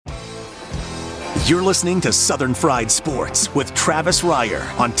You're listening to Southern Fried Sports with Travis Reier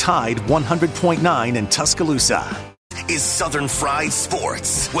on Tide 100.9 in Tuscaloosa. Is Southern Fried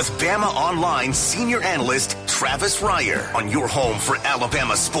Sports with Bama Online senior analyst Travis Reier on your home for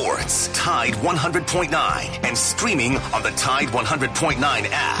Alabama sports. Tide 100.9 and streaming on the Tide 100.9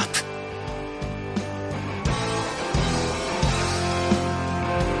 app.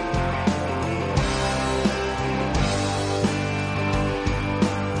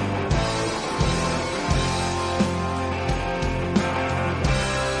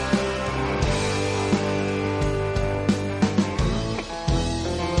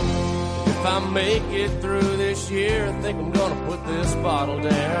 If I make it through this year, I think I'm gonna put this bottle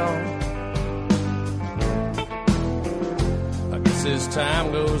down. I guess as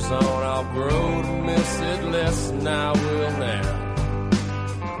time goes on, I'll grow to miss it less than I will now.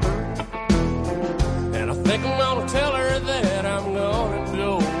 And I think I'm gonna tell her that I'm gonna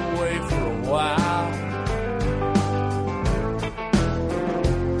go away for a while,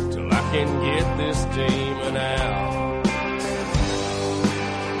 till I can get this demon out.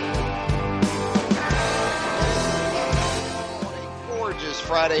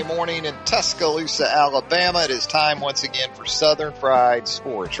 Friday morning in Tuscaloosa, Alabama. It is time once again for Southern Fried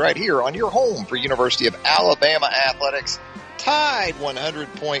Sports right here on your home for University of Alabama Athletics, Tide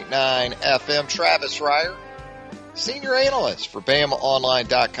 100.9 FM. Travis Reier, senior analyst for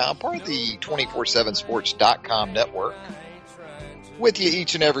BamaOnline.com, part of the 247sports.com network, with you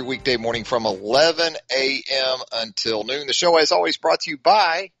each and every weekday morning from 11 a.m. until noon. The show, as always, brought to you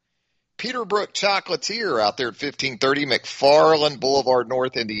by Peterbrook Chocolatier out there at 1530 McFarland Boulevard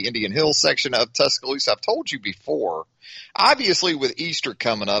North in the Indian Hills section of Tuscaloosa. I've told you before, obviously with Easter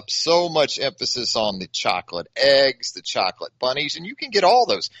coming up, so much emphasis on the chocolate eggs, the chocolate bunnies, and you can get all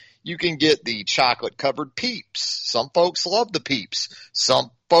those. You can get the chocolate-covered Peeps. Some folks love the Peeps.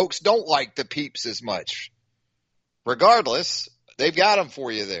 Some folks don't like the Peeps as much. Regardless, they've got them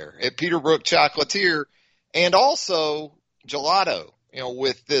for you there at Peterbrook Chocolatier. And also gelato. You know,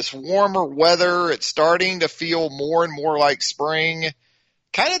 with this warmer weather, it's starting to feel more and more like spring.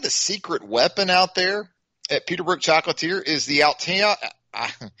 Kind of the secret weapon out there at Peterbrook Chocolatier is the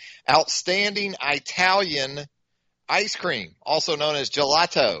outstanding Italian ice cream, also known as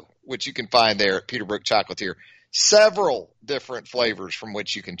gelato, which you can find there at Peterbrook Chocolatier. Several different flavors from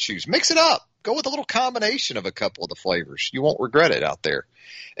which you can choose. Mix it up. Go with a little combination of a couple of the flavors. You won't regret it out there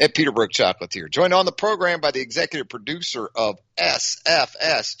at Peterbrook Chocolatier. Joined on the program by the executive producer of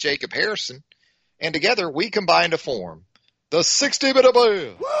SFS, Jacob Harrison. And together we combine to form the 60-minute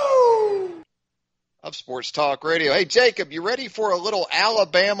band of Sports Talk Radio. Hey, Jacob, you ready for a little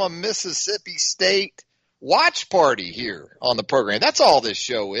Alabama-Mississippi State watch party here on the program? That's all this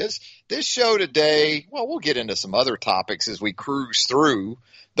show is. This show today, well, we'll get into some other topics as we cruise through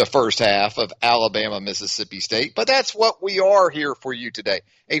the first half of Alabama-Mississippi State, but that's what we are here for you today.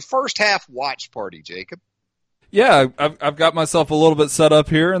 A first half watch party, Jacob. Yeah, I've got myself a little bit set up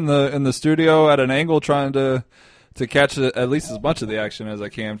here in the studio at an angle, trying to catch at least as much of the action as I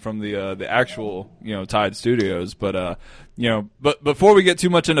can from the actual Tide Studios. But but before we get too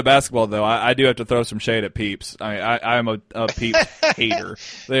much into basketball, though, I do have to throw some shade at Peeps. I am a Peeps hater.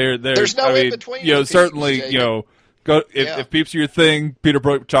 There's no in between. Certainly, Peeps, go if Peeps are your thing,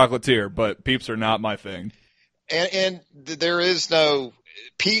 Peterbrook Chocolatier, but Peeps are not my thing. And there is no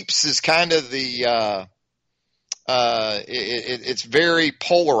Peeps is kind of the it's very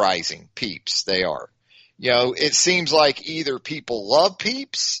polarizing. Peeps, they are. It seems like either people love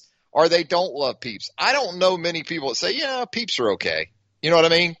Peeps or they don't love Peeps. I don't know many people that say, Peeps are okay. You know what I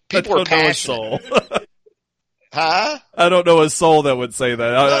mean? People are passionate. Huh? I don't know a soul that would say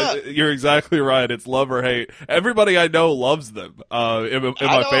that. You're exactly right. It's love or hate. Everybody I know loves them. In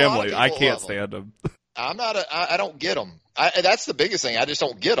my family, I can't stand them. I don't get them. That's the biggest thing. I just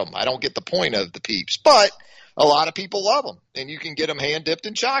don't get them. I don't get the point of the Peeps. But a lot of people love them, and you can get them hand dipped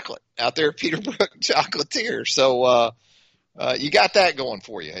in chocolate out there at Peterbrook Chocolatier. So you got that going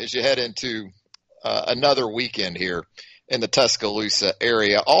for you as you head into another weekend here in the Tuscaloosa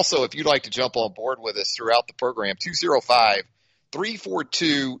area. Also, if you'd like to jump on board with us throughout the program,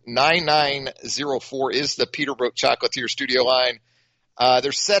 205-342-9904 is the Peterbrook Chocolatier studio line.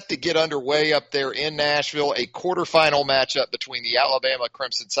 They're set to get underway up there in Nashville, a quarterfinal matchup between the Alabama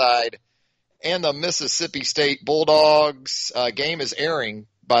Crimson Tide and the Mississippi State Bulldogs. Game is airing,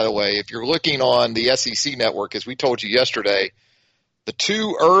 by the way, if you're looking on the SEC network, as we told you yesterday. The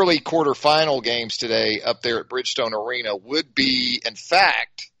two early quarterfinal games today up there at Bridgestone Arena would be, in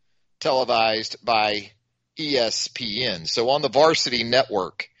fact, televised by ESPN. So on the Varsity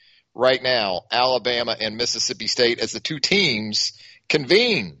Network right now, Alabama and Mississippi State as the two teams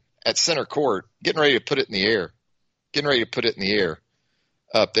convene at center court, getting ready to put it in the air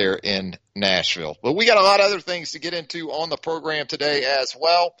up there in Nashville. But we got a lot of other things to get into on the program today as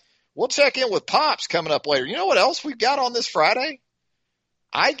well. We'll check in with Pops coming up later. You know what else we've got on this Friday?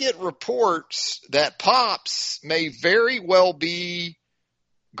 I get reports that Pops may very well be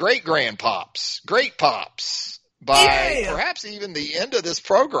great-grandpops, great Pops, by perhaps even the end of this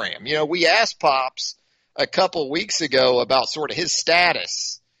program. You know, we asked Pops a couple weeks ago about sort of his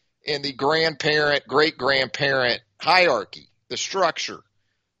status in the grandparent, great-grandparent hierarchy, the structure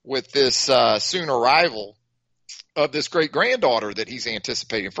with this soon arrival of this great-granddaughter that he's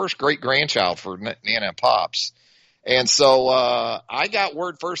anticipating, first great-grandchild for Nana and Pops. And so I got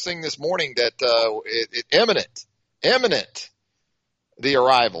word first thing this morning that imminent, the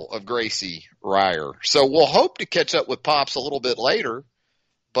arrival of Gracie Ryer. So we'll hope to catch up with Pops a little bit later,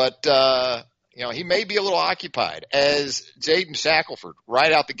 but you know, he may be a little occupied. As Jaden Shackelford,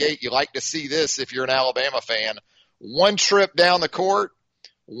 right out the gate, you like to see this if you're an Alabama fan. One trip down the court,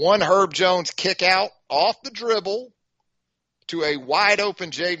 one Herb Jones kick out off the dribble to a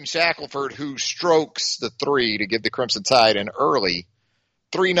wide-open Jaden Shackelford who strokes the three to give the Crimson Tide an early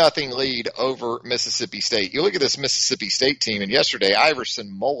 3-0 lead over Mississippi State. You look at this Mississippi State team, and yesterday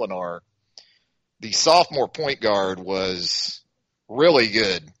Iverson Molinar, the sophomore point guard, was really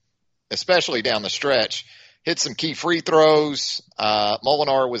good, especially down the stretch. Hit some key free throws.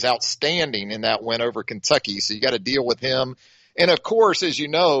 Molinar was outstanding in that win over Kentucky, so you got to deal with him. And, of course, as you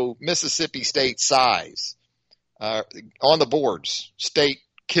know, Mississippi State size. On the boards, State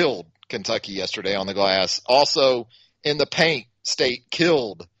killed Kentucky yesterday on the glass. Also, in the paint, State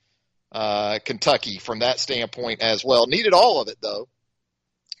killed Kentucky from that standpoint as well. Needed all of it, though,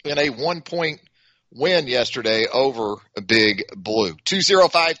 in a 1-point win yesterday over Big Blue.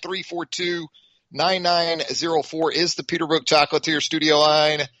 205-342-9904 is the Peterbrook Chocolatier studio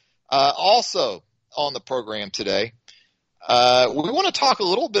line. Also on the program today, we want to talk a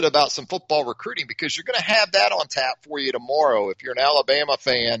little bit about some football recruiting because you're going to have that on tap for you tomorrow. If you're an Alabama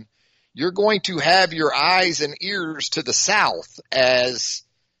fan, you're going to have your eyes and ears to the south as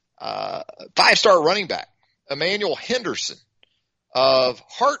five-star running back Emmanuel Henderson of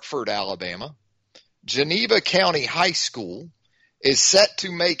Hartford, Alabama, Geneva County High School, is set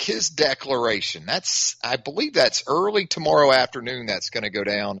to make his declaration. I believe that's early tomorrow afternoon that's going to go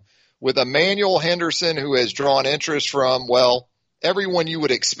down with Emmanuel Henderson, who has drawn interest from, well, everyone you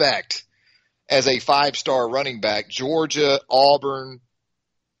would expect as a five-star running back, Georgia, Auburn,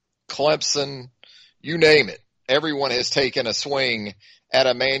 Clemson, you name it. Everyone has taken a swing at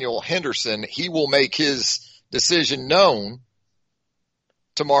Emmanuel Henderson. He will make his decision known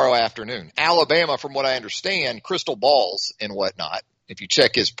tomorrow afternoon. Alabama, from what I understand, crystal balls and whatnot. If you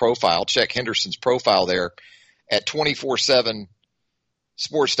check his profile, check Henderson's profile there at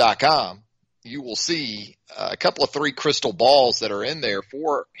 247sports.com, you will see a couple of 3 crystal balls that are in there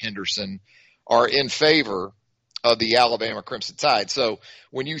for Henderson are in favor of the Alabama Crimson Tide. So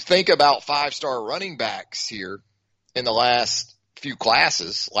when you think about five-star running backs here in the last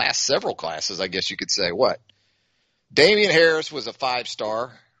several classes, I guess you could say, Damian Harris was a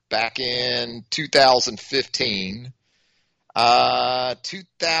 5-star back in 2015.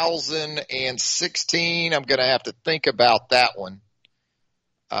 2016, I'm going to have to think about that one.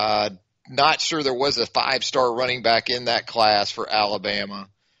 Not sure there was a 5-star running back in that class for Alabama.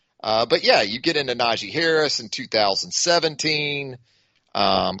 But yeah, you get into Najee Harris in 2017.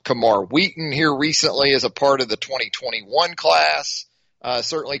 Kamar Wheaton here recently as a part of the 2021 class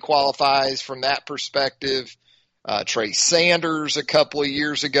certainly qualifies from that perspective. Trey Sanders a couple of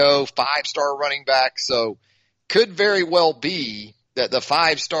years ago, 5-star running back. So could very well be that the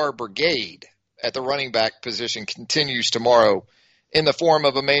 5-star brigade at the running back position continues tomorrow in the form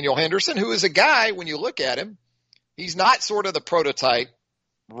of Emmanuel Henderson, who is a guy, when you look at him, he's not sort of the prototype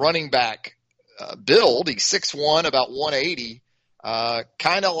running back build. He's 6'1", about 180,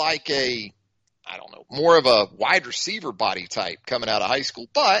 kind of like more of a wide receiver body type coming out of high school.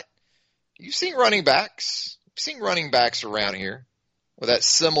 But you've seen running backs around here with that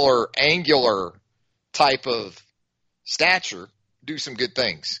similar angular type of stature do some good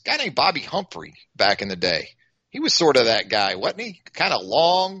things. A guy named Bobby Humphrey back in the day. He was sort of that guy, wasn't he? Kind of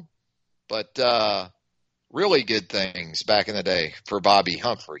long, but really good things back in the day for Bobby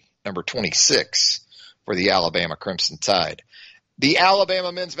Humphrey, number 26 for the Alabama Crimson Tide. The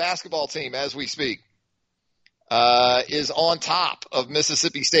Alabama men's basketball team, as we speak, is on top of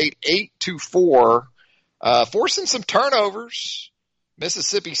Mississippi State 8-4, forcing some turnovers.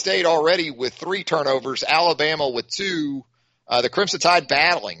 Mississippi State already with 3 turnovers, Alabama with 2. The Crimson Tide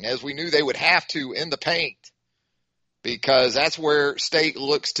battling, as we knew they would have to in the paint. because that's where State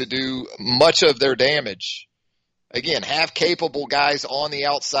looks to do much of their damage. Again, have capable guys on the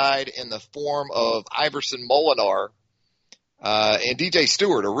outside in the form of Iverson Molinar and DJ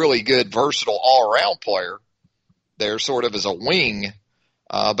Stewart, a really good, versatile all-around player. They're sort of as a wing.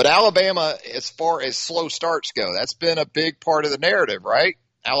 But Alabama, as far as slow starts go, that's been a big part of the narrative, right?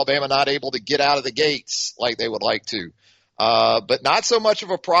 Alabama not able to get out of the gates like they would like to. But not so much of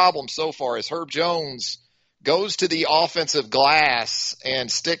a problem so far as Herb Jones goes to the offensive glass and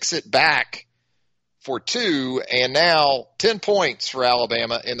sticks it back for 2, and now 10 points for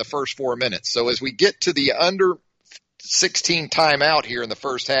Alabama in the first 4 minutes. So as we get to the under 16 timeout here in the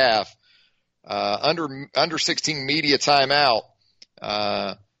first half, under 16 media timeout,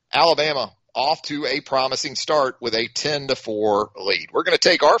 Alabama off to a promising start with a 10-4 lead. We're going to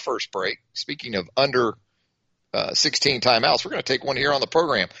take our first break. Speaking of under 16 timeouts, we're going to take one here on the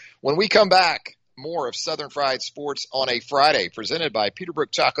program. When we come back, more of Southern Fried Sports on a Friday, presented by Peterbrook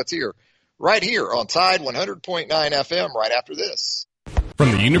Chocolatier, right here on Tide 100.9 FM right after this.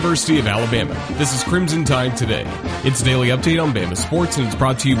 From the University of Alabama, this is Crimson Tide Today. It's a daily update on Bama sports, and it's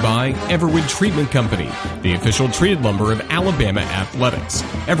brought to you by Everwood Treatment Company, the official treated lumber of Alabama athletics.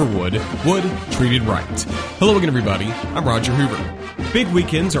 Everwood, wood treated right. Hello again, everybody. I'm Roger Hoover. Big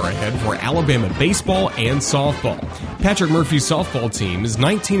weekends are ahead for Alabama baseball and softball. Patrick Murphy's softball team is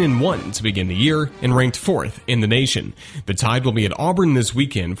 19-1 to begin the year and ranked 4th in the nation. The Tide will be at Auburn this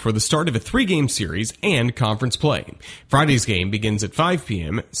weekend for the start of a 3-game series and conference play. Friday's game begins at 5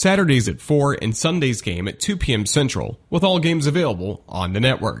 p.m., Saturday's at 4, and Sunday's game at 2 p.m. Central, with all games available on the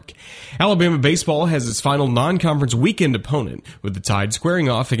network. Alabama baseball has its final non-conference weekend opponent, with the Tide squaring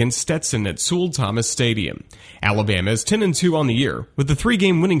off against Stetson at Sewell Thomas Stadium. Alabama is 10-2 on the year, with the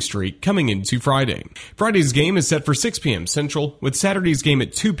 3-game winning streak coming into Friday. Friday's game is set for 6 p.m. Central, with Saturday's game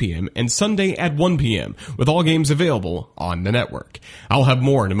at 2 p.m. and Sunday at 1 p.m., with all games available on the network. I'll have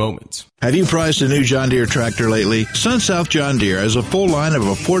more in a moment. Have you priced a new John Deere tractor lately? SunSouth John Deere has a full line of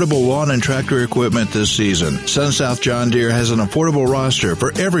affordable lawn and tractor equipment this season. SunSouth John Deere has an affordable roster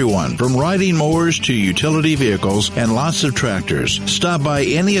for everyone, from riding mowers to utility vehicles and lots of tractors. Stop by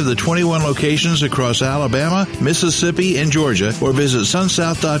any of the 21 locations across Alabama, Mississippi, and Georgia, or visit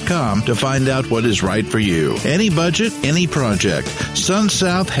sunsouth.com to find out what is right for you. Any budget, any project,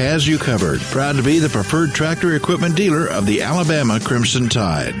 SunSouth has you covered. Proud to be the preferred tractor equipment dealer of the Alabama Crimson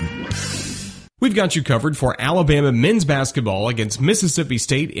Tide. We've got you covered for Alabama men's basketball against Mississippi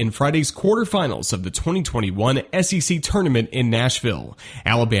State in Friday's quarterfinals of the 2021 SEC tournament in Nashville.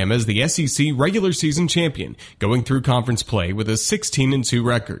 Alabama is the SEC regular season champion, going through conference play with a 16-2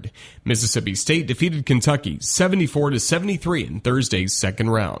 record. Mississippi State defeated Kentucky 74-73 in Thursday's second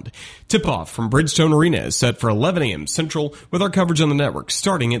round. Tip-off from Bridgestone Arena is set for 11 a.m. Central, with our coverage on the network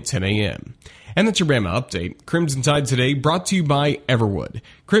starting at 10 a.m. And that's your Bama update. Crimson Tide Today brought to you by Everwood.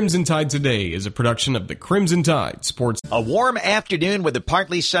 Crimson Tide Today is a production of the Crimson Tide Sports. A warm afternoon with a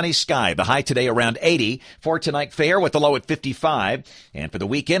partly sunny sky. The high today around 80. For tonight, fair with the low at 55. And for the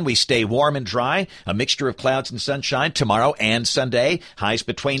weekend, we stay warm and dry. A mixture of clouds and sunshine tomorrow and Sunday. Highs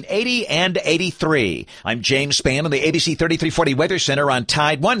between 80 and 83. I'm James Spann on the ABC 3340 Weather Center on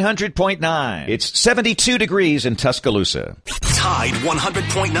Tide 100.9. It's 72 degrees in Tuscaloosa. Tide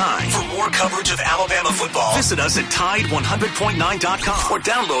 100.9. For more coverage of Alabama football, visit us at Tide100.9.com or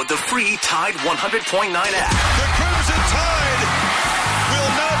download the free Tide 100.9 app. The Crimson Tide will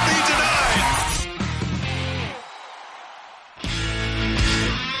not be denied.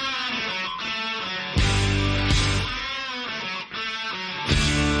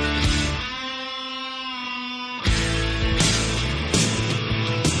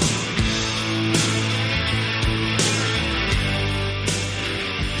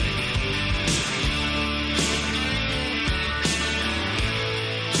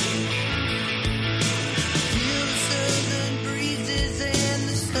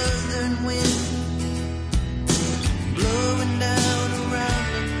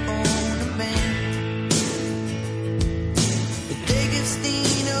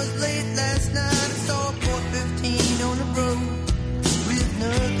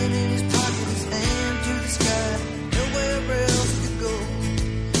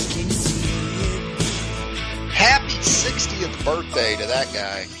 Birthday to that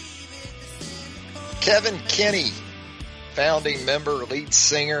guy. Kevin Kinney, founding member, lead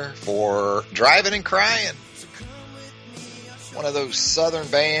singer for Driving and Crying. One of those Southern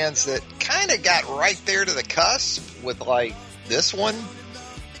bands that kind of got right there to the cusp with like this one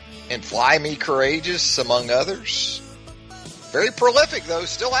and Fly Me Courageous, among others. Very prolific though,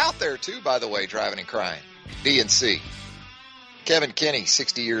 still out there too, by the way, Driving and Crying. DNC. Kevin Kinney,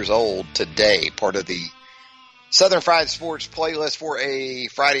 60 years old today, part of the Southern Fried Sports playlist for a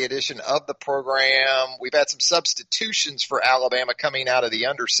Friday edition of the program. We've had some substitutions for Alabama coming out of the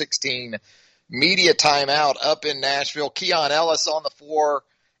under-16 media timeout up in Nashville. Keon Ellis on the floor,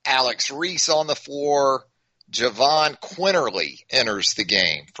 Alex Reese on the floor, Javon Quinterly enters the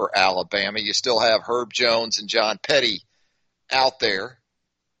game for Alabama. You still have Herb Jones and John Petty out there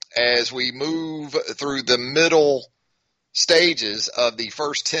as we move through the middle stages of the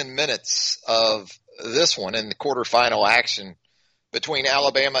first 10 minutes of this one in the quarterfinal action between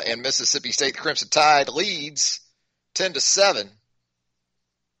Alabama and Mississippi State. The Crimson Tide leads 10-7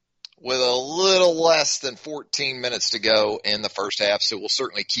 with a little less than 14 minutes to go in the first half. So we'll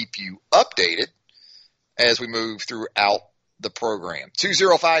certainly keep you updated as we move throughout the program.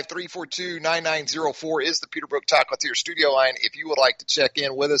 205-342-9904 is the Peterbrook Chocolatier studio line. If you would like to check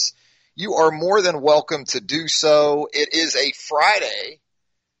in with us, you are more than welcome to do so. It is a Friday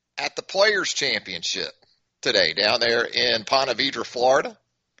at the Players Championship today down there in Ponte Vedra, Florida.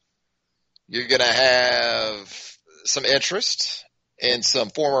 You're going to have some interest in some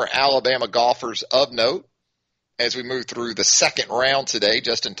former Alabama golfers of note as we move through the second round today.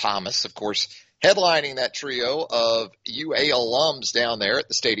 Justin Thomas, of course, headlining that trio of UA alums down there at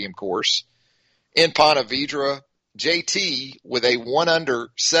the stadium course in Ponte Vedra. JT with a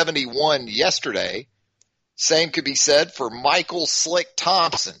 1-under-71 yesterday. Same could be said for Michael Slick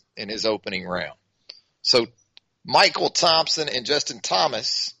Thompson in his opening round. So Michael Thompson and Justin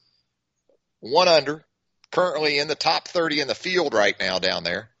Thomas, 1 under, currently in the top 30 in the field right now down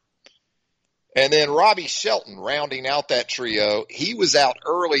there. And then Robbie Shelton rounding out that trio. He was out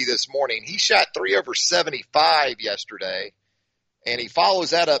early this morning. He shot 3 over 75 yesterday, and he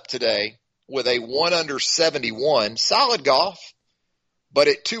follows that up today with a 1-under-71. Solid golf, but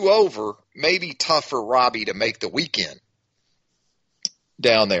at 2 over, maybe tough for Robbie to make the weekend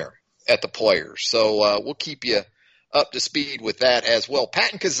down there at the Players. So we'll keep you up to speed with that as well.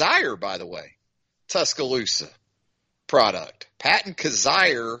 Patton Kizzire, by the way, Tuscaloosa product. Patton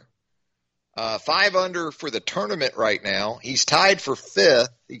Kizzire, 5 under for the tournament right now. He's tied for 5th.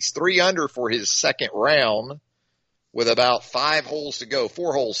 He's 3 under for his second round with about 4 holes to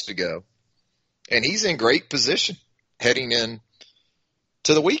go. And he's in great position heading in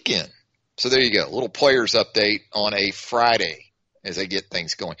to the weekend. So there you go. A little Players update on a Friday as they get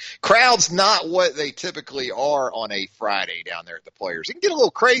things going. Crowd's not what they typically are on a Friday down there at the Players. It can get a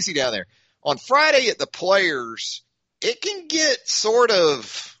little crazy down there. On Friday at the Players, it can get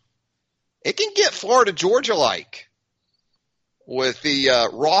Florida Georgia-like with the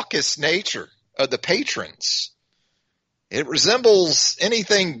raucous nature of the patrons. It resembles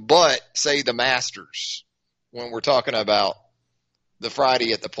anything but, say, the Masters when we're talking about the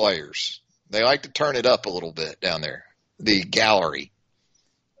Friday at the Players. They like to turn it up a little bit down there. The gallery,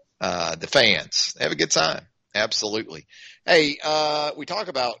 the fans, they have a good time. Absolutely. Hey, we talk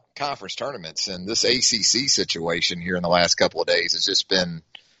about conference tournaments, and this ACC situation here in the last couple of days has just been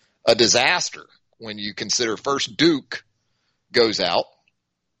a disaster when you consider first Duke goes out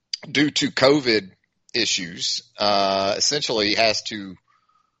due to COVID issues, essentially has to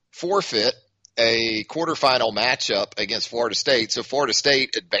forfeit a quarterfinal matchup against Florida State. So Florida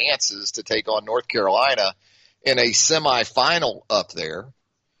State advances to take on North Carolina in a semifinal up there.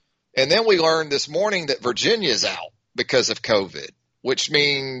 And then we learned this morning that Virginia's out because of COVID, which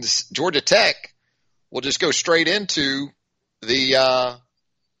means Georgia Tech will just go straight into the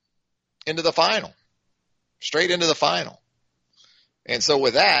final, straight into the final. And so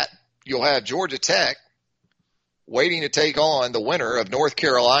with that, you'll have Georgia Tech waiting to take on the winner of North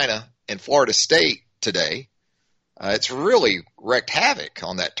Carolina and Florida State today. It's really wreaked havoc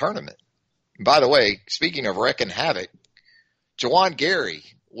on that tournament. And by the way, speaking of wrecking havoc, Juwan Gary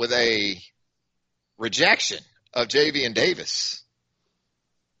with a rejection of Javian Davis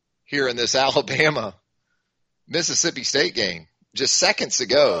here in this Alabama-Mississippi State game just seconds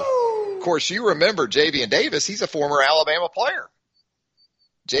ago. Of course, you remember Javian Davis. He's a former Alabama player.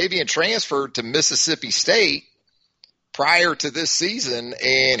 Javian transferred to Mississippi State prior to this season,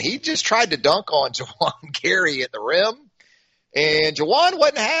 and he just tried to dunk on Juwan Gary at the rim, and Juwan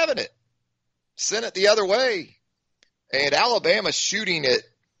wasn't having it. Sent it the other way. And Alabama's shooting it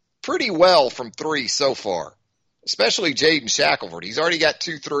pretty well from 3 so far, especially Jaden Shackelford. He's already got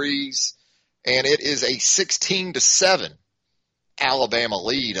 2 threes, and it is a 16-7 Alabama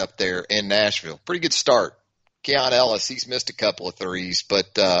lead up there in Nashville. Pretty good start. Keon Ellis, he's missed a couple of threes,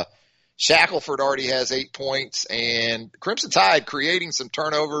 but Shackelford already has 8 points, and Crimson Tide creating some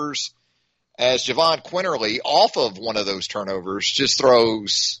turnovers as Javon Quinterly, off of one of those turnovers, just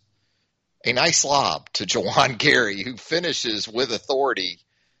throws a nice lob to Juwan Gary, who finishes with authority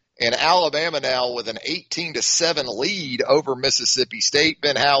And Alabama now with an 18-7 lead over Mississippi State.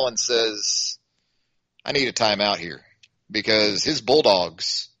 Ben Howland says, I need a timeout here because his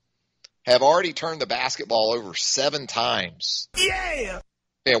Bulldogs have already turned the basketball over 7 times. Yeah!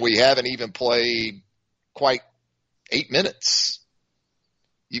 And we haven't even played quite 8 minutes.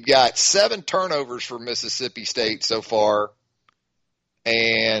 You've got 7 turnovers for Mississippi State so far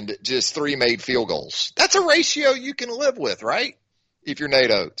and just 3 made field goals. That's a ratio you can live with, right? If you're Nate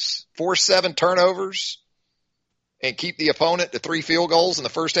Oates. 4-7 turnovers and keep the opponent to 3 field goals in the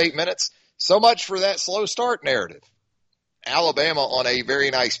first 8 minutes. So much for that slow start narrative. Alabama on a very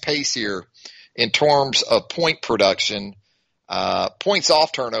nice pace here in terms of point production. Points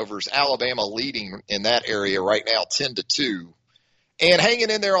off turnovers, Alabama leading in that area right now 10-2. And hanging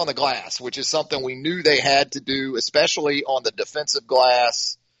in there on the glass, which is something we knew they had to do, especially on the defensive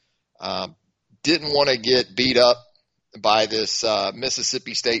glass. Didn't want to get beat up by this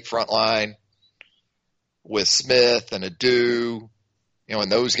Mississippi State front line with Smith and Adu,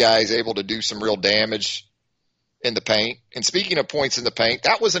 and those guys able to do some real damage in the paint. And speaking of points in the paint,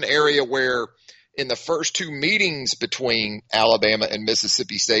 that was an area where in the first 2 meetings between Alabama and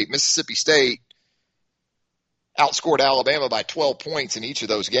Mississippi State outscored Alabama by 12 points in each of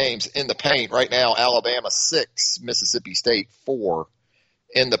those games in the paint. Right now, Alabama 6, Mississippi State 4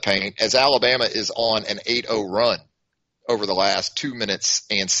 in the paint, as Alabama is on an 8-0 run over the last 2 minutes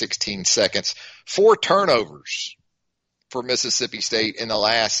and 16 seconds. 4 turnovers for Mississippi State in the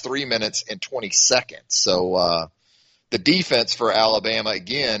last 3 minutes and 20 seconds. So the defense for Alabama,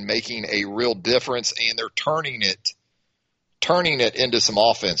 again, making a real difference, and they're turning it into some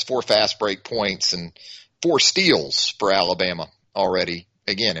offense. 4 fast break points and 4 steals for Alabama already.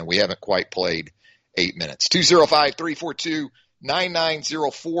 Again, and we haven't quite played 8 minutes.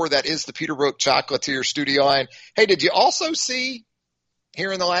 205-342-9904. That is the Peterbrook Chocolatier studio line. Hey, did you also see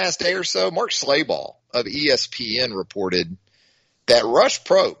here in the last day or so, Mark Slayball of ESPN reported that Rush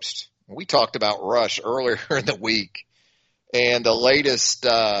Probst, we talked about Rush earlier in the week, and the latest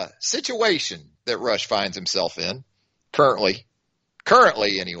situation that Rush finds himself in currently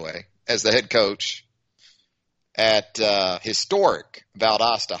anyway, as the head coach at historic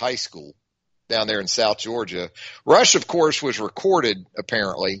Valdosta High School down there in South Georgia. Rush, of course, was recorded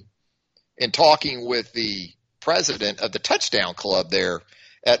apparently in talking with the president of the Touchdown Club there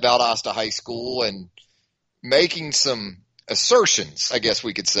at Valdosta High School and making some assertions, I guess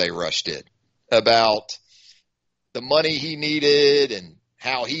we could say Rush did, about the money he needed and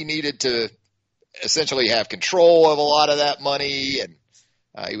how he needed to essentially have control of a lot of that money. And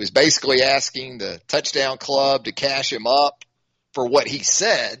he was basically asking the Touchdown Club to cash him up for what he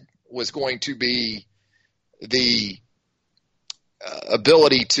said was going to be the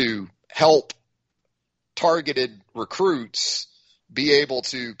ability to help targeted recruits be able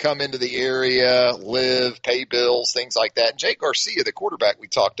to come into the area, live, pay bills, things like that. And Jake Garcia, the quarterback we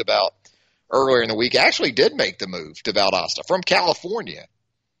talked about earlier in the week, actually did make the move to Valdosta from California.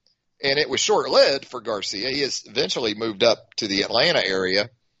 And it was short-lived for Garcia. He has eventually moved up to the Atlanta area,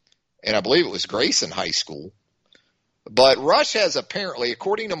 and I believe it was Grayson High School. But Rush has apparently,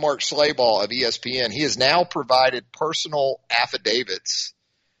 according to Mark Slayball of ESPN, he has now provided personal affidavits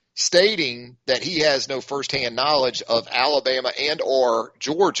stating that he has no firsthand knowledge of Alabama and or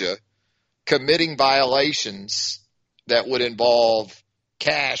Georgia committing violations that would involve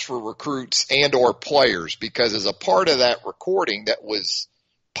cash for recruits and or players, because as a part of that recording that was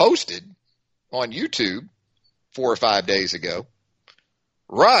posted on YouTube 4 or 5 days ago,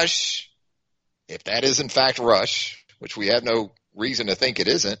 Rush, if that is in fact Rush, which we have no reason to think it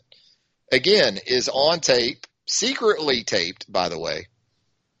isn't, again, is on tape, secretly taped, by the way,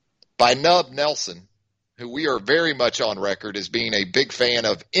 by Nub Nelson, who we are very much on record as being a big fan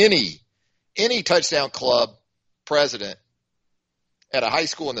of any Touchdown Club president at a high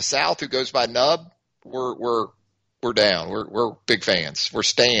school in the South who goes by Nub. We're down. We're big fans. We're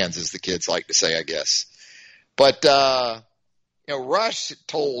stans, as the kids like to say, I guess. But Rush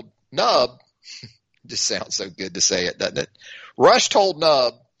told Nub, just sounds so good to say it, doesn't it? Rush told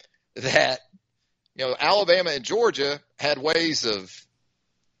Nub that Alabama and Georgia had ways of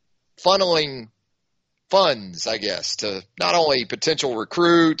funneling funds, I guess, to not only potential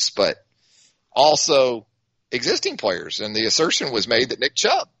recruits, but also existing players. And the assertion was made that Nick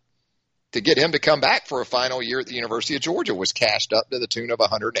Chubb, to get him to come back for a final year at the University of Georgia, was cashed up to the tune of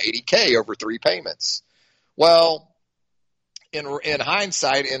 $180K over 3 payments. Well, in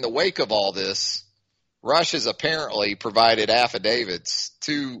hindsight, in the wake of all this, Rush has apparently provided affidavits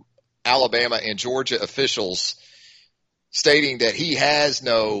to Alabama and Georgia officials stating that he has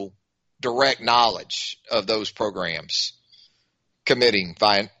no direct knowledge of those programs. committing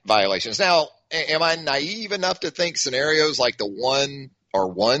violations. Now, am I naive enough to think scenarios like the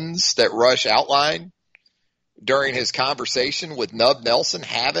ones that Rush outlined during his conversation with Nub Nelson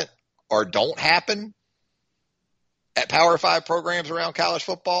haven't or don't happen at Power 5 programs around college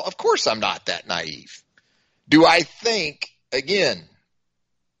football? Of course I'm not that naive. Do I think, again,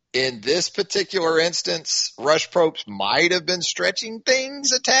 in this particular instance, Rush Propst might have been stretching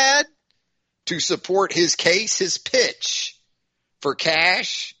things a tad to support his case, his pitch for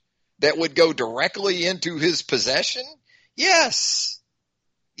cash that would go directly into his possession? Yes.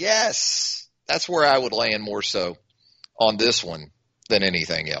 That's where I would land more so on this one than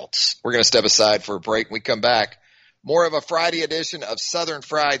anything else. We're going to step aside for a break. When we come back, more of a Friday edition of Southern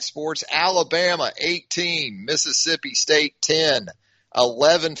Fried Sports. Alabama 18, Mississippi State 10,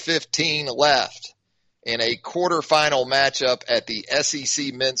 11:15 left in a quarterfinal matchup at the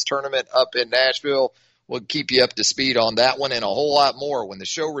SEC Men's Tournament up in Nashville. We'll keep you up to speed on that one and a whole lot more when the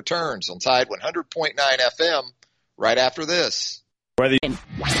show returns on Tide 100.9 FM right after this.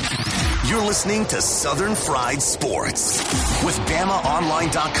 You're listening to Southern Fried Sports with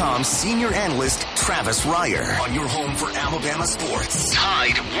BamaOnline.com senior analyst Travis Reier on your home for Alabama sports.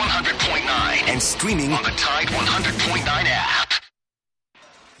 Tide 100.9 and streaming on the Tide 100.9 app.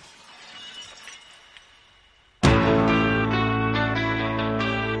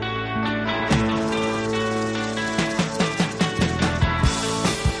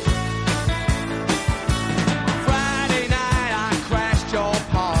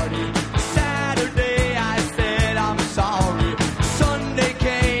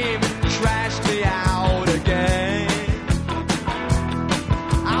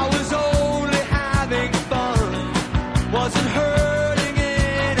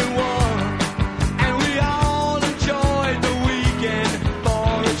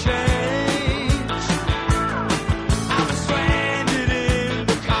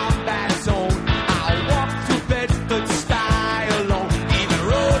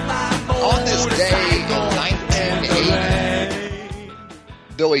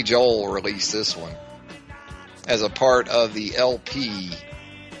 Billy Joel released this one as a part of the LP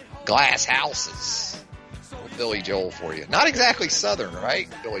Glass Houses with Billy Joel for you. Not exactly Southern, right?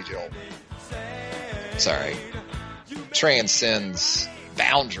 Billy Joel. Sorry. Transcends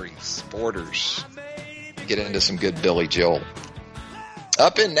boundaries, borders. Get into some good Billy Joel.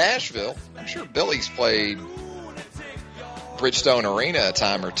 Up in Nashville, I'm sure Billy's played Bridgestone Arena a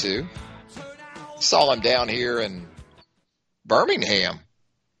time or two. Saw him down here in Birmingham.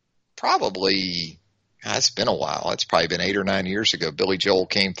 Probably, it's been a while. It's probably been 8 or 9 years ago. Billy Joel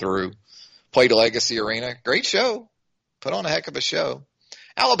came through, played Legacy Arena. Great show. Put on a heck of a show.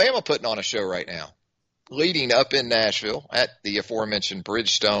 Alabama putting on a show right now. Leading up in Nashville at the aforementioned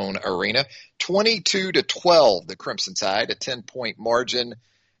Bridgestone Arena. 22-12, the Crimson Tide, a 10-point margin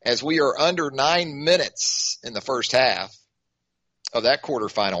as we are under 9 minutes in the first half of that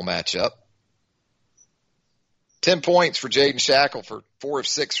quarterfinal matchup. 10 points for Jaden Shackelford, 4 of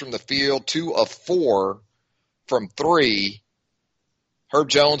 6 from the field, 2 of 4 from 3. Herb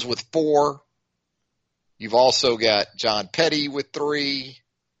Jones with 4. You've also got John Petty with 3.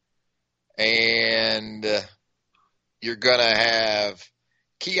 And you're going to have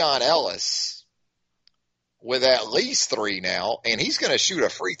Keon Ellis with at least 3 now. And he's going to shoot a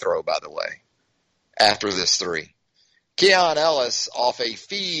free throw, by the way, after this 3. Keon Ellis off a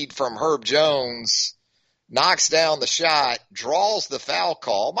feed from Herb Jones knocks down the shot, draws the foul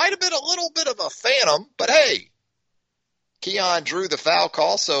call. Might have been a little bit of a phantom, but hey, Keon drew the foul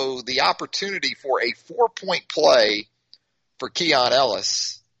call, so the opportunity for a 4-point play for Keon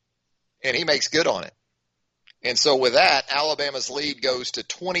Ellis, and he makes good on it. And so with that, Alabama's lead goes to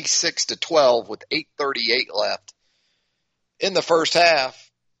 26-12 with 8:38 left. In the first half,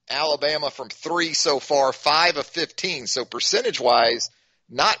 Alabama from 3 so far, 5 of 15. So percentage-wise,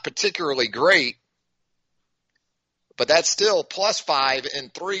 not particularly great. But that's still +5 in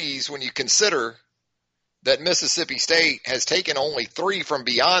threes when you consider that Mississippi State has taken only 3 from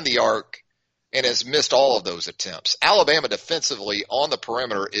beyond the arc and has missed all of those attempts. Alabama defensively on the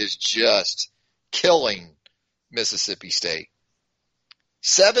perimeter is just killing Mississippi State.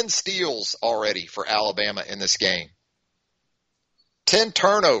 7 steals already for Alabama in this game. 10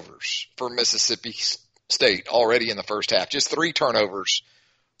 turnovers for Mississippi State already in the first half. Just 3 turnovers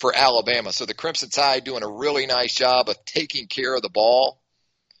for Alabama. So the Crimson Tide doing a really nice job of taking care of the ball.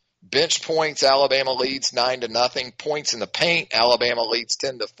 Bench points, Alabama leads 9-0. Points in the paint, Alabama leads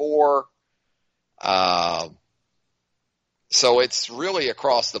 10-4. So it's really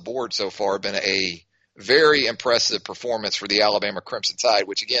across the board so far been a very impressive performance for the Alabama Crimson Tide,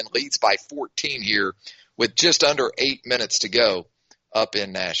 which again leads by 14 here with just under 8 minutes to go up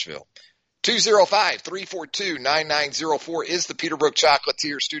in Nashville. 205-342-9904 is the Peterbrook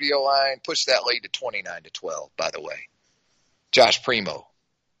Chocolatier studio line. Push that lead to 29-12, by the way. Josh Primo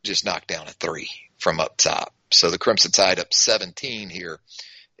just knocked down a 3 from up top. So the Crimson Tide up 17 here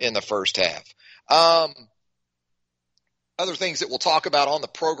in the first half. Other things that we'll talk about on the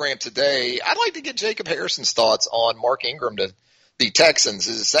program today, I'd like to get Jacob Harrison's thoughts on Mark Ingram to the Texans.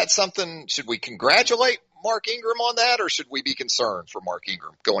 Is that something, should we congratulate Mark Ingram on that, or should we be concerned for Mark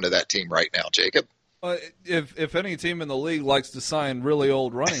Ingram going to that team right now, Jacob? If any team in the league likes to sign really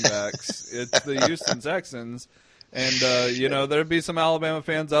old running backs, it's the Houston Texans. And, there'd be some Alabama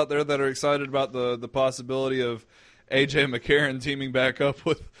fans out there that are excited about the possibility of A.J. McCarron teaming back up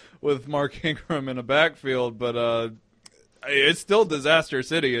with Mark Ingram in a backfield. But it's still disaster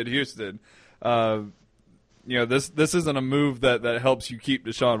city in Houston. This isn't a move that helps you keep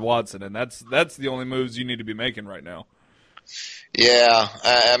Deshaun Watson, and that's the only moves you need to be making right now. Yeah,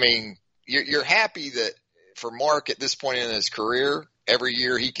 I mean, you're happy that for Mark at this point in his career, every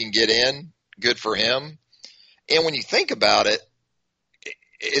year he can get in, good for him. And when you think about it,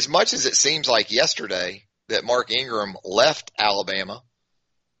 as much as it seems like yesterday that Mark Ingram left Alabama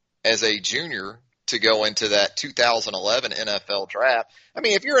as a junior to go into that 2011 NFL draft. I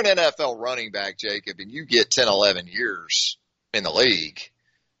mean, if you're an NFL running back, Jacob, and you get 10, 11 years in the league,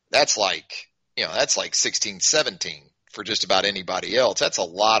 that's like 16, 17 for just about anybody else. That's a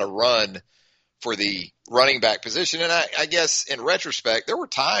lot of run for the running back position. And I guess in retrospect, there were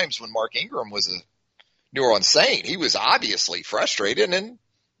times when Mark Ingram was a New Orleans Saint. He was obviously frustrated, and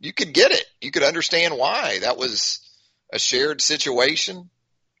you could get it. You could understand why. That was a shared situation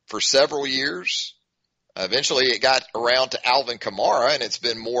for several years. Eventually it got around to Alvin Kamara, and it's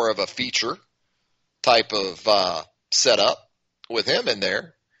been more of a feature type of setup with him in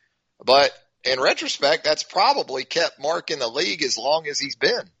there. But in retrospect, that's probably kept Mark in the league as long as he's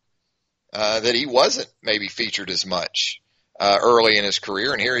been, that he wasn't maybe featured as much early in his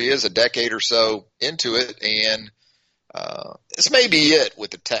career. And here he is a decade or so into it. And this may be it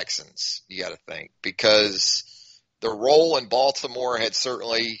with the Texans, you got to think, because the role in Baltimore had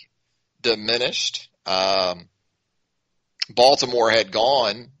certainly diminished. Baltimore had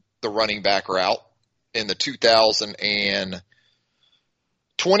gone the running back route in the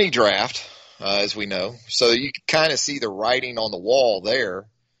 2020 draft, as we know. So you can kind of see the writing on the wall there.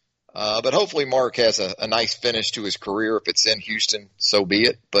 But hopefully Mark has a nice finish to his career. If it's in Houston, so be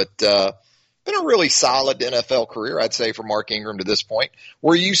it. But been a really solid NFL career, I'd say, for Mark Ingram to this point.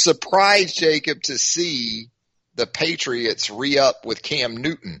 Were you surprised, Jacob, to see the Patriots re-up with Cam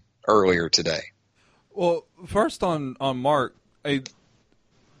Newton earlier today? Well, first on Mark,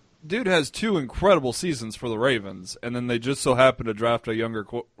 dude has 2 incredible seasons for the Ravens, and then they just so happen to draft a younger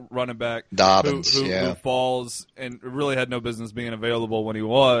running back, Dobbins, who falls and really had no business being available when he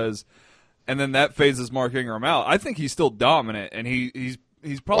was, and then that phases Mark Ingram out. I think he's still dominant, and he's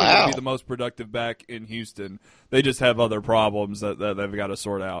probably going to be the most productive back in Houston. They just have other problems that they've got to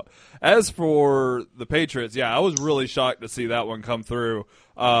sort out. As for the Patriots, I was really shocked to see that one come through,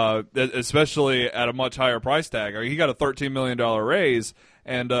 especially at a much higher price tag. I mean, he got a $13 million raise,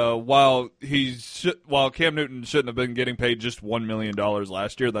 and while Cam Newton shouldn't have been getting paid just $1 million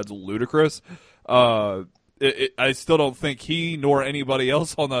last year, that's ludicrous. I still don't think he nor anybody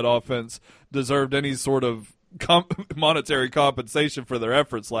else on that offense deserved any sort of monetary compensation for their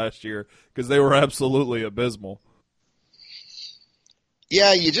efforts last year, because they were absolutely abysmal.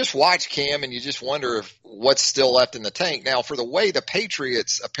 Yeah, you just watch Cam and you just wonder if what's still left in the tank. Now, for the way the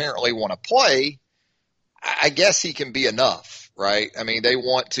Patriots apparently want to play, I guess he can be enough, right? I mean, they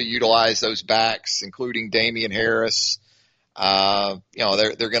want to utilize those backs, including Damian Harris. They're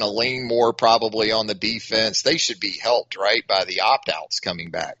going to lean more probably on the defense. They should be helped, right, by the opt-outs coming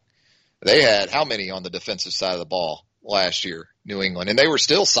back. They had how many on the defensive side of the ball last year, New England? And they were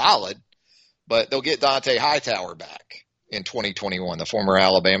still solid, but they'll get Dante Hightower back in 2021, the former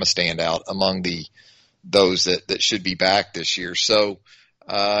Alabama standout among those that should be back this year. So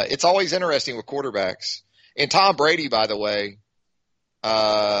it's always interesting with quarterbacks. And Tom Brady, by the way,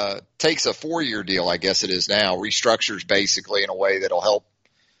 takes a 4-year deal, I guess it is now, restructures basically in a way that'll help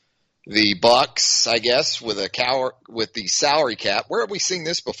the Bucs, I guess, with the salary cap. Where have we seen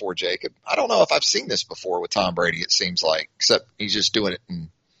this before, Jacob? I don't know if I've seen this before with Tom Brady, it seems like, except he's just doing it in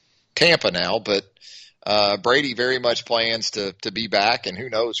Tampa now. But Brady very much plans to be back, and who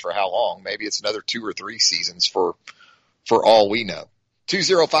knows for how long. Maybe it's another 2 or 3 seasons for all we know.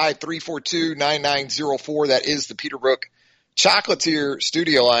 205-342-9904. That is the Peterbrook Chocolatier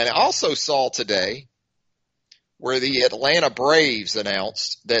studio line. I also saw today where the Atlanta Braves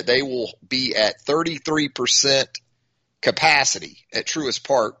announced that they will be at 33% capacity at Truist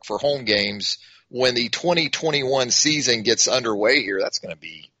Park for home games when the 2021 season gets underway here.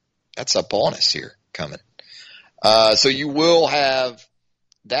 That's up on us here coming. So you will have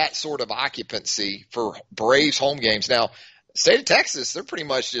that sort of occupancy for Braves home games. Now, state of Texas, they're pretty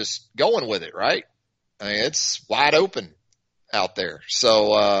much just going with it, right? I mean, it's wide open out there.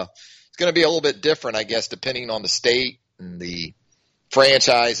 So it's going to be a little bit different, I guess, depending on the state and the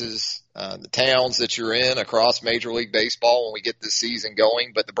franchises, the towns that you're in across Major League Baseball when we get this season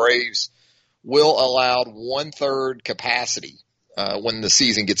going. But the Braves will allow 1/3 capacity when the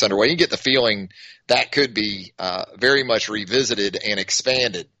season gets underway. You get the feeling that could be very much revisited and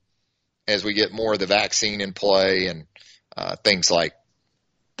expanded as we get more of the vaccine in play and things like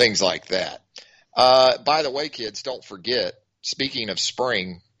that. By the way, kids, don't forget, speaking of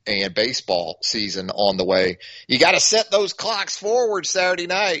spring and baseball season on the way, you got to set those clocks forward Saturday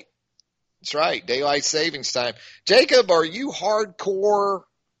night. That's right, daylight savings time. Jacob, are you hardcore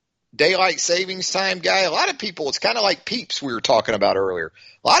daylight savings time guy? A lot of people, it's kind of like Peeps we were talking about earlier.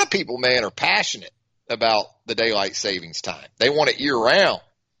 A lot of people, man, are passionate about the daylight savings time. They want it year round.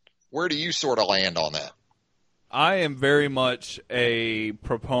 Where do you sort of land on that? I am very much a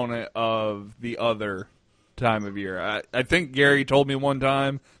proponent of the other time of year. I think Gary told me one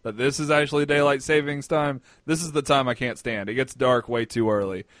time that this is actually daylight savings time. This is the time I can't stand. It gets dark way too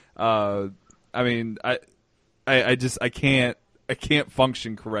early. I mean, I can't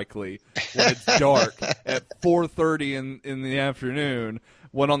function correctly when it's dark at 4:30 in the afternoon,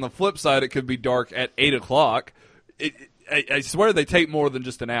 when on the flip side it could be dark at 8 o'clock. I swear they take more than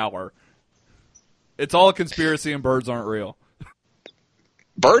just an hour. It's all a conspiracy and birds aren't real.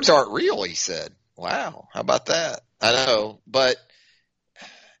 Birds aren't real, he said. Wow, how about that? I know, but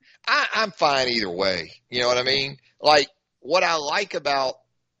I'm fine either way. You know what I mean? Like, what I like about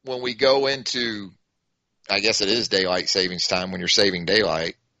when we go into, I guess it is daylight savings time when you're saving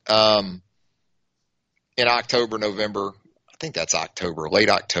daylight, in October, November, I think that's October, late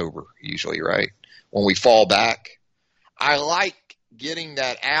October usually, right? When we fall back, I like getting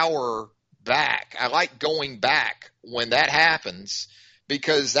that hour back. I like going back when that happens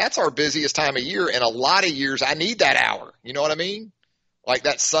because that's our busiest time of year. And a lot of years I need that hour. You know what I mean? Like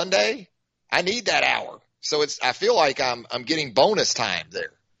that Sunday, I need that hour. So I feel like I'm getting bonus time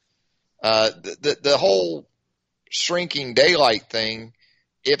there. The whole shrinking daylight thing,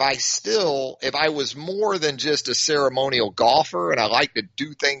 if I was more than just a ceremonial golfer and I like to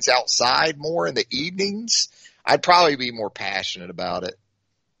do things outside more in the evenings, I'd probably be more passionate about it.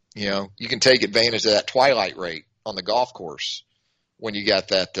 You know, you can take advantage of that twilight rate on the golf course when you got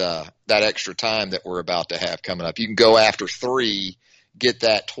that extra time that we're about to have coming up. You can go after 3, get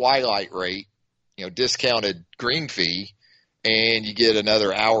that twilight rate, you know, discounted green fee, and you get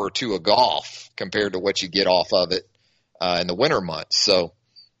another hour or two of golf compared to what you get off of it in the winter months. So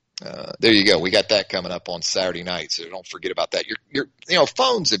there you go. We got that coming up on Saturday night, so don't forget about that. Your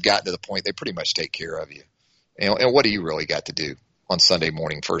phones have gotten to the point they pretty much take care of you. And what do you really got to do on Sunday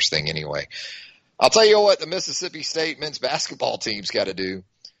morning first thing anyway? I'll tell you what the Mississippi State men's basketball team's got to do.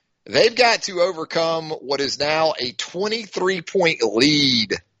 They've got to overcome what is now a 23-point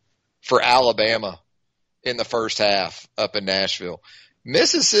lead for Alabama in the first half up in Nashville.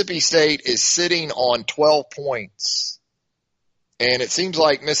 Mississippi State is sitting on 12 points. And it seems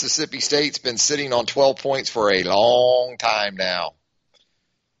like Mississippi State's been sitting on 12 points for a long time now.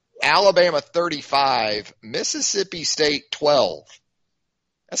 Alabama 35, Mississippi State 12.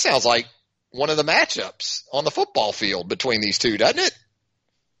 That sounds like one of the matchups on the football field between these two, doesn't it?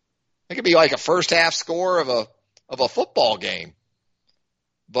 It could be like a first half score of a football game.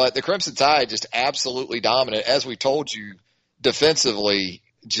 But the Crimson Tide just absolutely dominant. As we told you, defensively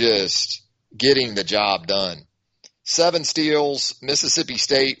just getting the job done. 7 steals, Mississippi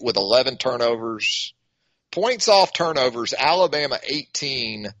State with 11 turnovers. Points off turnovers, Alabama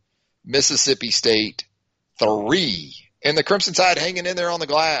 18, Mississippi State 3. And the Crimson Tide hanging in there on the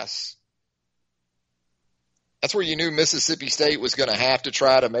glass. That's where you knew Mississippi State was going to have to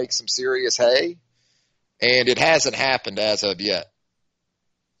try to make some serious hay. And it hasn't happened as of yet.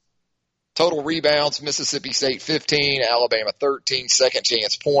 Total rebounds, Mississippi State 15, Alabama 13, second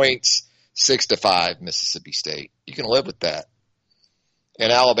chance points, 6-5 Mississippi State. You can live with that.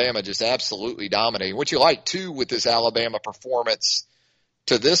 And Alabama just absolutely dominating. What you like, too, with this Alabama performance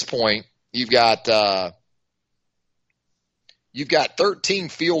to this point, you've got 13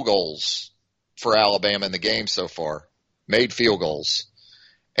 field goals for Alabama in the game so far, made field goals.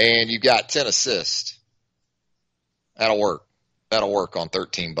 And you've got 10 assists. That'll work. That'll work on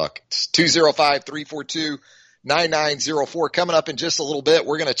 13 buckets. 205-342-1230 9904. Coming up in just a little bit,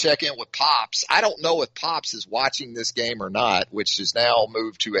 we're going to check in with Pops. I don't know if Pops is watching this game or not, which has now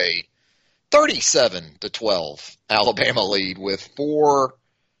moved to a 37-12 Alabama lead with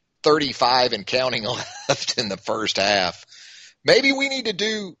 4:35 and counting left in the first half. Maybe we need to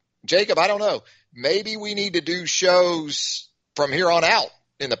do, Jacob, I don't know, maybe we need to do shows from here on out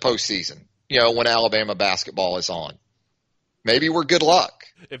in the postseason, when Alabama basketball is on. Maybe we're good luck.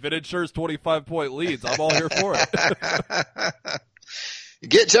 If it ensures 25-point leads, I'm all here for it.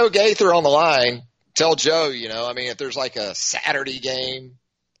 Get Joe Gaither on the line. Tell Joe, if there's like a Saturday game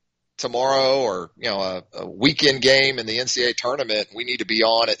tomorrow or, a weekend game in the NCAA tournament, we need to be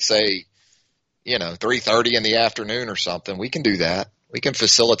on at, say, 3:30 in the afternoon or something. We can do that. We can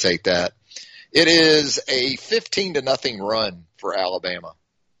facilitate that. It is a 15-0 run for Alabama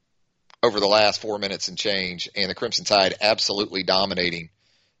over the last 4 minutes and change, and the Crimson Tide absolutely dominating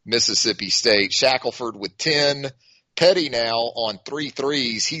Mississippi State. Shackelford with 10. Petty now on 3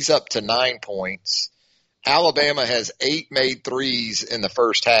 threes. He's up to 9 points. Alabama has 8 made threes in the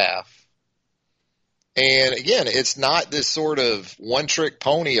first half. And again, it's not this sort of one-trick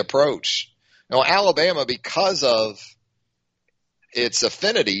pony approach. Alabama, because of its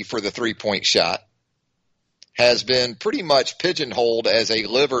affinity for the three-point shot, has been pretty much pigeonholed as a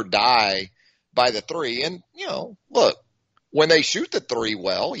live or die by the three. And, look, when they shoot the three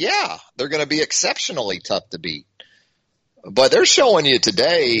well, yeah, they're going to be exceptionally tough to beat. But they're showing you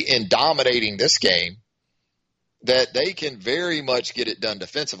today in dominating this game that they can very much get it done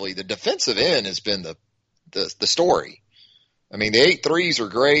defensively. The defensive end has been the story. I mean, the 8 threes are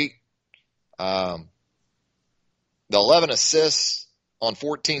great. The 11 assists on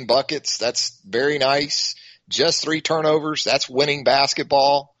 14 buckets, that's very nice. Just 3 turnovers, that's winning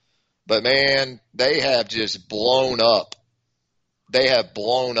basketball. But, man, they have just blown up. They have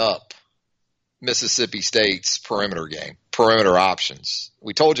blown up Mississippi State's perimeter game, perimeter options.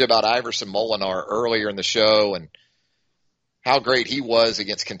 We told you about Iverson Molinar earlier in the show and how great he was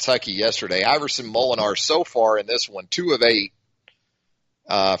against Kentucky yesterday. Iverson Molinar so far in this one, 2 of 8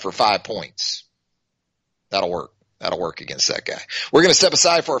 for 5 points. That'll work. That'll work against that guy. We're going to step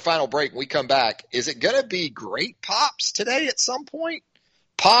aside for our final break. When we come back, is it going to be great Pops today at some point?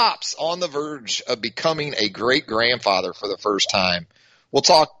 Pops on the verge of becoming a great-grandfather for the first time. We'll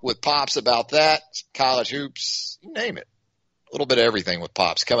talk with Pops about that, college hoops, you name it. A little bit of everything with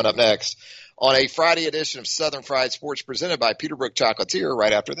Pops coming up next on a Friday edition of Southern Fried Sports presented by Peterbrook Chocolatier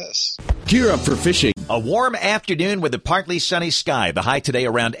right after this. Gear up for fishing. A warm afternoon with a partly sunny sky. The high today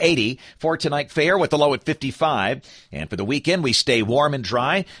around 80. For tonight fair with the low at 55. And for the weekend, we stay warm and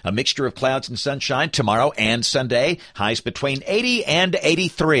dry. A mixture of clouds and sunshine tomorrow and Sunday. Highs between 80 and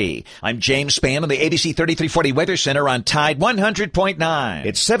 83. I'm James Spann on the ABC 3340 Weather Center on Tide 100.9.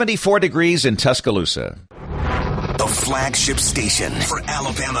 It's 74 degrees in Tuscaloosa. The flagship station for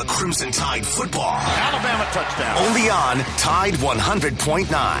Alabama Crimson Tide football. Alabama touchdown. Only on Tide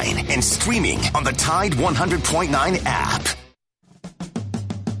 100.9 and streaming on the Tide 100.9 app.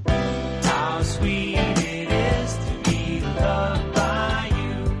 How sweet it is to be loved by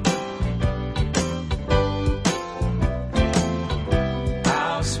you.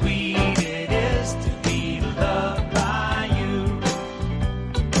 How sweet it is to be loved by you.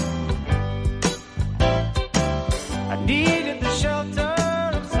 I needed the shelter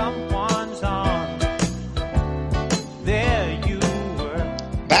of someone's arms. There you were.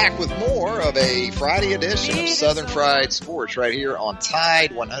 Back with more of a Friday edition of Southern Fried Sports right here on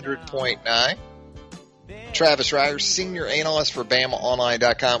Tide 100.9. Travis Reier, senior analyst for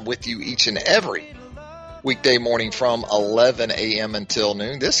BamaOnline.com, with you each and every weekday morning from 11 a.m. until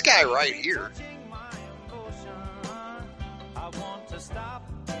noon. This guy right here,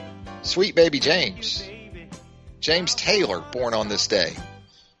 sweet baby James. James Taylor, born on this day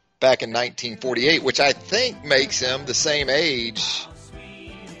back in 1948, which I think makes him the same age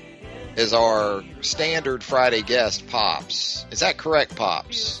as our standard Friday guest, Pops. Is that correct,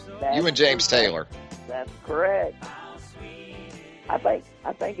 Pops? You and James Taylor. That's correct. I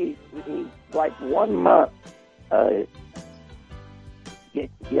think he's like 1 month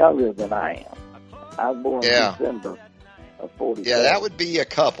younger than I am. I was born in December of 47. Yeah, that would be a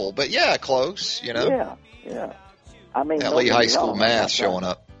couple, but yeah, close, Yeah. I mean, that Lee High School math showing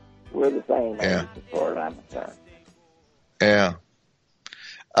up. We're the same age as far as I'm concerned. Yeah.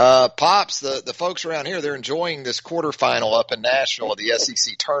 Pops, the folks around here, they're enjoying this quarterfinal up in Nashville of the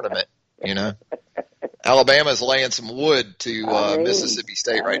SEC tournament, Alabama's laying some wood to Mississippi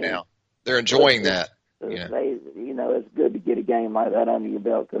State right now. They're enjoying that. It's good to get a game like that under your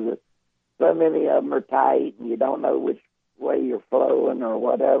belt because so many of them are tight and you don't know which way you're flowing or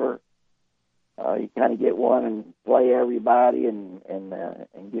whatever. you kind of get one and play everybody and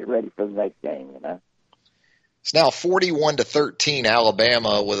get ready for the next game, you know. It's now 41-13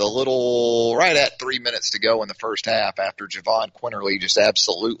 Alabama with a little right at 3 minutes to go in the first half after Javon Quinterly just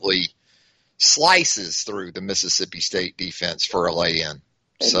absolutely slices through the Mississippi State defense for a lay-in.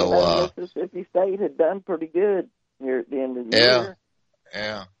 And so Mississippi State had done pretty good here at the end of the year.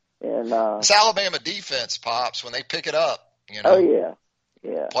 Yeah. And it's Alabama defense, Pops, when they pick it up, you know. Oh,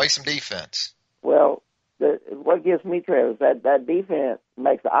 yeah. Play some defense. Well, what gets me, Travis, that defense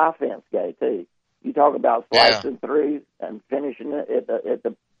makes the offense go, too. You talk about slicing through and finishing it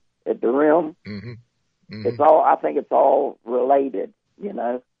at the rim. Mm-hmm. Mm-hmm. It's all. I think it's all related, you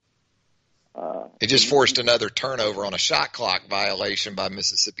know. It just forced another turnover on a shot clock violation by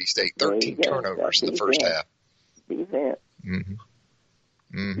Mississippi State. 13 turnovers in the first half. Defense. Mm-hmm.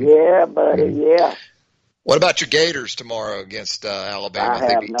 Mm-hmm. Yeah, buddy, yeah. What about your Gators tomorrow against Alabama?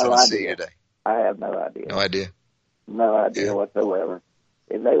 I have beat no Tennessee idea. today. I have no idea. No idea? No idea whatsoever.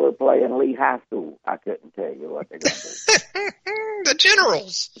 If they were playing Lee High School, I couldn't tell you what they're going to do. The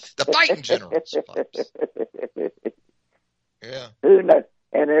Generals. The fighting Generals. Yeah. Who knows?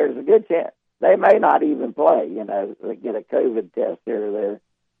 And there's a good chance they may not even play, you know, they get a COVID test here or there.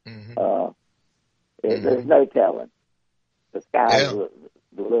 Mm-hmm. There's no telling. The sky's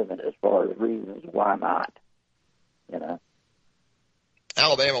the limit as far as reasons why not, you know.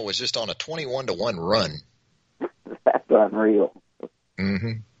 Alabama was just on a 21-1 run. That's unreal.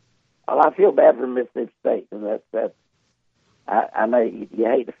 Mm-hmm. Well, I feel bad for Mississippi State, and that's. I know you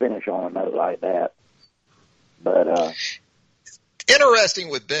hate to finish on a note like that, but interesting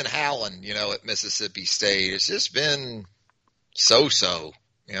with Ben Howland, you know, at Mississippi State. It's just been so-so,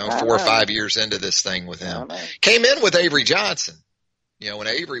 you know, 4 or 5 years into this thing with him. Came in with Avery Johnson, you know, when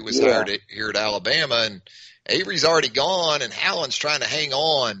Avery was hired here at Alabama, and Avery's already gone, and Howland's trying to hang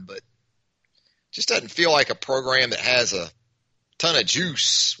on, but just doesn't feel like a program that has a ton of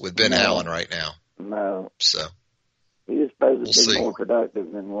juice with Ben Howland right now. No. So he was supposed to be more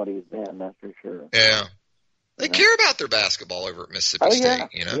productive than what he's been, that's for sure. Yeah. They care about their basketball over at Mississippi State,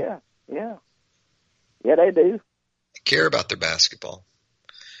 you know? Yeah, they do. They care about their basketball.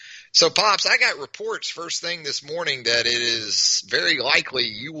 So, Pops, I got reports first thing this morning that it is very likely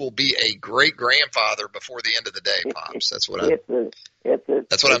you will be a great-grandfather before the end of the day, Pops. That's what I'm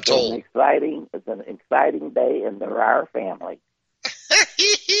told. It's an exciting day in the Ryer family.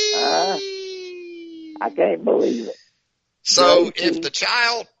 I can't believe it. So, if the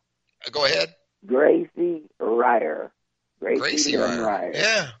child – go ahead. Gracie Ryer. Gracie Ryer.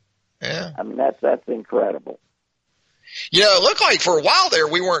 Yeah. I mean, that's incredible. You know, it looked like for a while there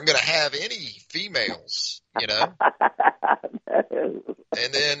we weren't going to have any females, you know.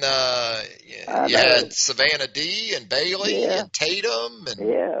 And then you had Savannah D and Bailey and Tatum. And,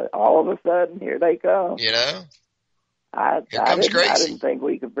 all of a sudden, here they come. You know. Here comes Gracie. I didn't think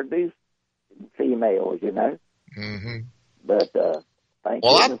we could produce females, you know. Mm-hmm. But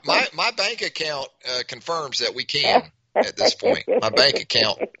my bank account confirms that we can at this point. My bank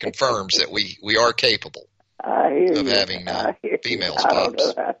account confirms that we are capable of having females,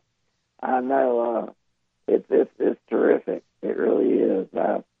 Pops. I know. It's terrific. It really is.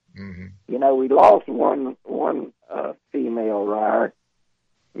 You know, we lost one female Ryer.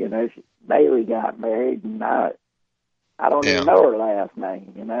 You know, Bailey got married, and I don't even know her last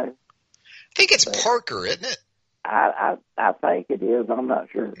name. You know. I think it's Parker, isn't it? I think it is. I'm not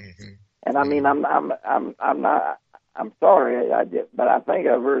sure. Mm-hmm. And I mean, I'm not. I'm sorry, but I think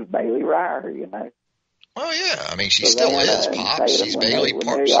of her as Bailey Ryer. You know. Oh yeah, I mean she still is, Pops. She's Bailey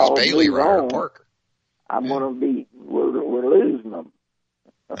Parker. She's Bailey Ryer Parker. I'm gonna be. We're losing them.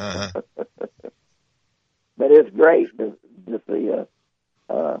 Uh-huh. But it's great to see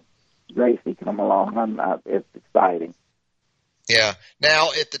Gracie come along. It's exciting. Yeah.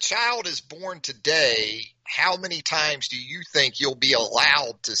 Now, if the child is born today, how many times do you think you'll be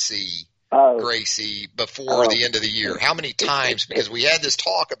allowed to see Gracie before the end of the year? How many times? Because we had this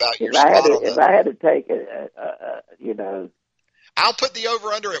talk about your spot on if I had to take it, you know. I'll put the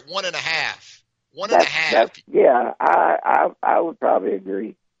over-under at 1.5. 1.5. Yeah, I would probably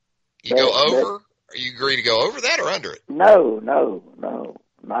agree. You go over? Or you agree to go over that or under it? No,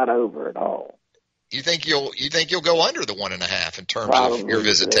 not over at all. You think you'll go under the 1.5 in terms of your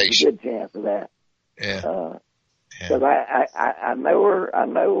visitation? There's a good chance of that. Yeah. Because I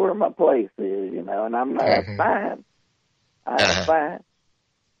know where my place is, you know, and I'm not fine. I'm fine.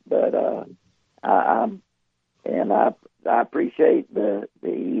 But I appreciate the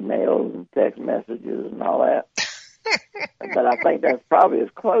emails and text messages and all that. But I think that's probably as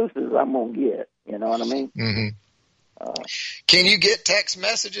close as I'm gonna get. You know what I mean? Mm-hmm. Can you get text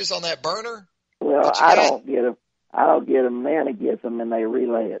messages on that burner? Well, I don't get them. I don't get them. Nana gets them, and they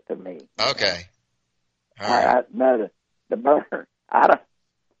relay it to me. Okay. All right. No, the burner.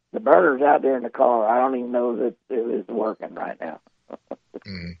 The burner's out there in the car. I don't even know that it is working right now.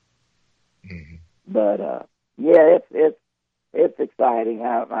 But yeah, it's exciting.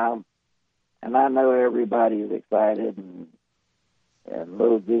 And I know everybody's excited, and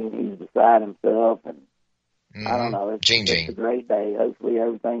little Gene, he's beside himself, and I don't know. It's a great day. Hopefully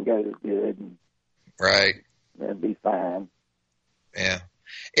everything goes good. And right. It'll be fine. Yeah.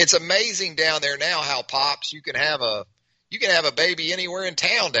 It's amazing down there now how, Pops, you can have a baby anywhere in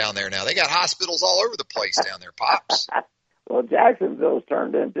town down there now. They got hospitals all over the place down there, Pops. Well, Jacksonville's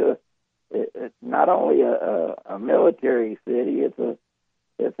turned into it's not only a military city, it's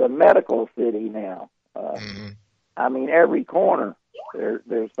a medical city now. I mean, every corner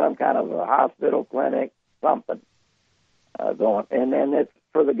there's some kind of a hospital, clinic, something going, and then it's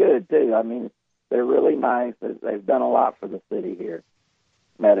for the good too. I mean, they're really nice. They've done a lot for the city here,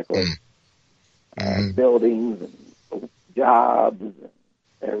 medically, buildings and jobs and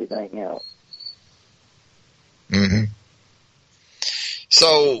everything else.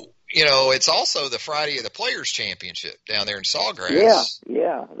 So, it's also the Friday of the Players Championship down there in Sawgrass.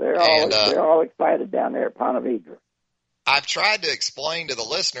 Yeah. They're all excited down there at Ponte Vedra. I've tried to explain to the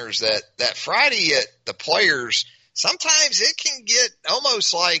listeners that Friday at the Players, sometimes it can get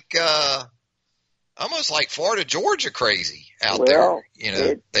almost like Florida, Georgia crazy out there.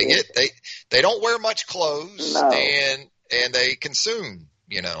 They don't wear much clothes, and they consume,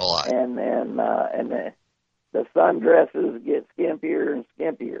 a lot. And then the sundresses get skimpier and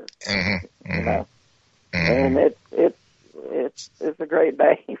skimpier. And it's a great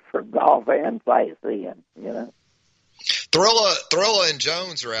day for golf and sightseeing. Thrilla and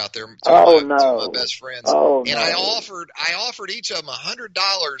Jones are out there. Two of my best friends. I offered each of them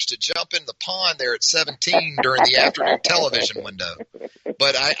 $100 to jump in the pond there at 17 during the afternoon television window.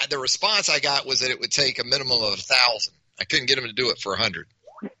 But the response I got was that it would take a minimum of 1,000. I couldn't get them to do it for 100.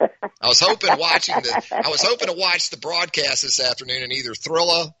 I was hoping to watch the broadcast this afternoon, and either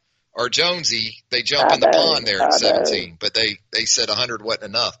Thrilla or Jonesy, they jump in the pond there at 17. But they said 100 wasn't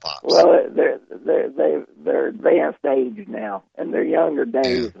enough, Pops. Well, they're advanced age now, and their younger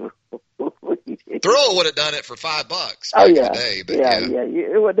days. Thrilla would have done it for $5. Oh yeah, day, but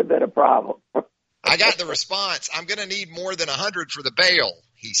it wouldn't have been a problem. I got the response. I'm going to need more than 100 for the bail,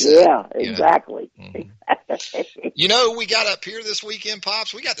 he said. Yeah, exactly. We got up here this weekend,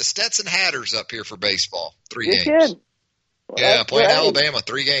 Pops. We got the Stetson Hatters up here for baseball. 3 games. Well, yeah, playing Alabama.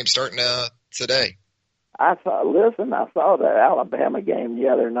 3 games starting today. I saw the Alabama game the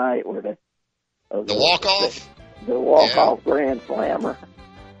other night where the walk-off? The walk-off grand slammer.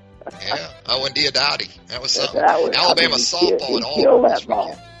 Yeah, Owen Diodati. That was something. Alabama softball and all. He killed that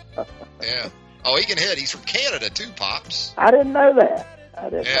ball. Yeah. Oh, he can hit. He's from Canada too, Pops. I didn't know that.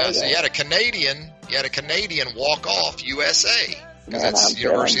 So you had a Canadian walk off USA, because that's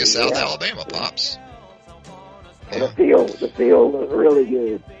University of South Alabama, Pops. Yeah. The field was really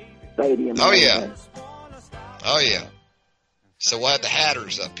good. Stadium. Oh yeah. So we'll have the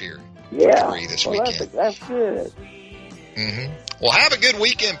Hatters up here. Yeah. This weekend. That's good. Well, have a good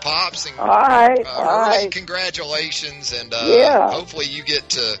weekend, Pops. And, all right. Congratulations, and hopefully you get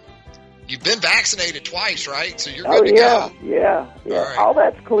to. You've been vaccinated twice, right? So you're good to go. Yeah. Right. All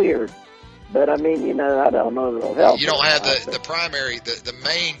that's cleared. But, I mean, I don't know if it'll help. You don't have the primary, the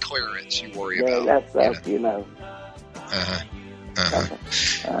main clearance you worry about. That's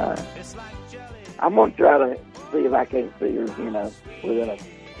I'm going to try to see if I can see her, within a...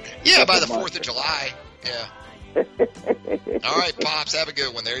 Yeah, by the 4th of July. Yeah. All right, Pops, have a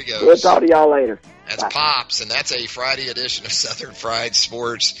good one. There you go. We'll talk to y'all later. That's Pops, and that's a Friday edition of Southern Fried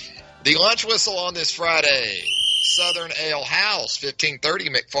Sports. The lunch whistle on this Friday, Southern Ale House, 1530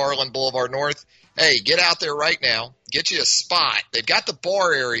 McFarland Boulevard North. Hey, get out there right now. Get you a spot. They've got the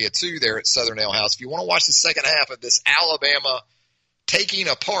bar area, too, there at Southern Ale House. If you want to watch the second half of this Alabama taking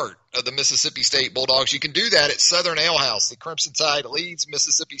apart of the Mississippi State Bulldogs, you can do that at Southern Ale House. The Crimson Tide leads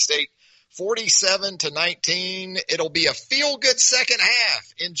Mississippi State 47-19. It'll be a feel-good second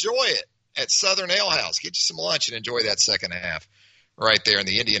half. Enjoy it at Southern Ale House. Get you some lunch and enjoy that second half right there in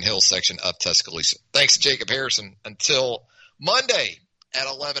the Indian Hills section of Tuscaloosa. Thanks to Jacob Harrison. Until Monday at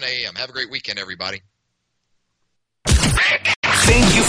 11 a.m. Have a great weekend, everybody. Thank you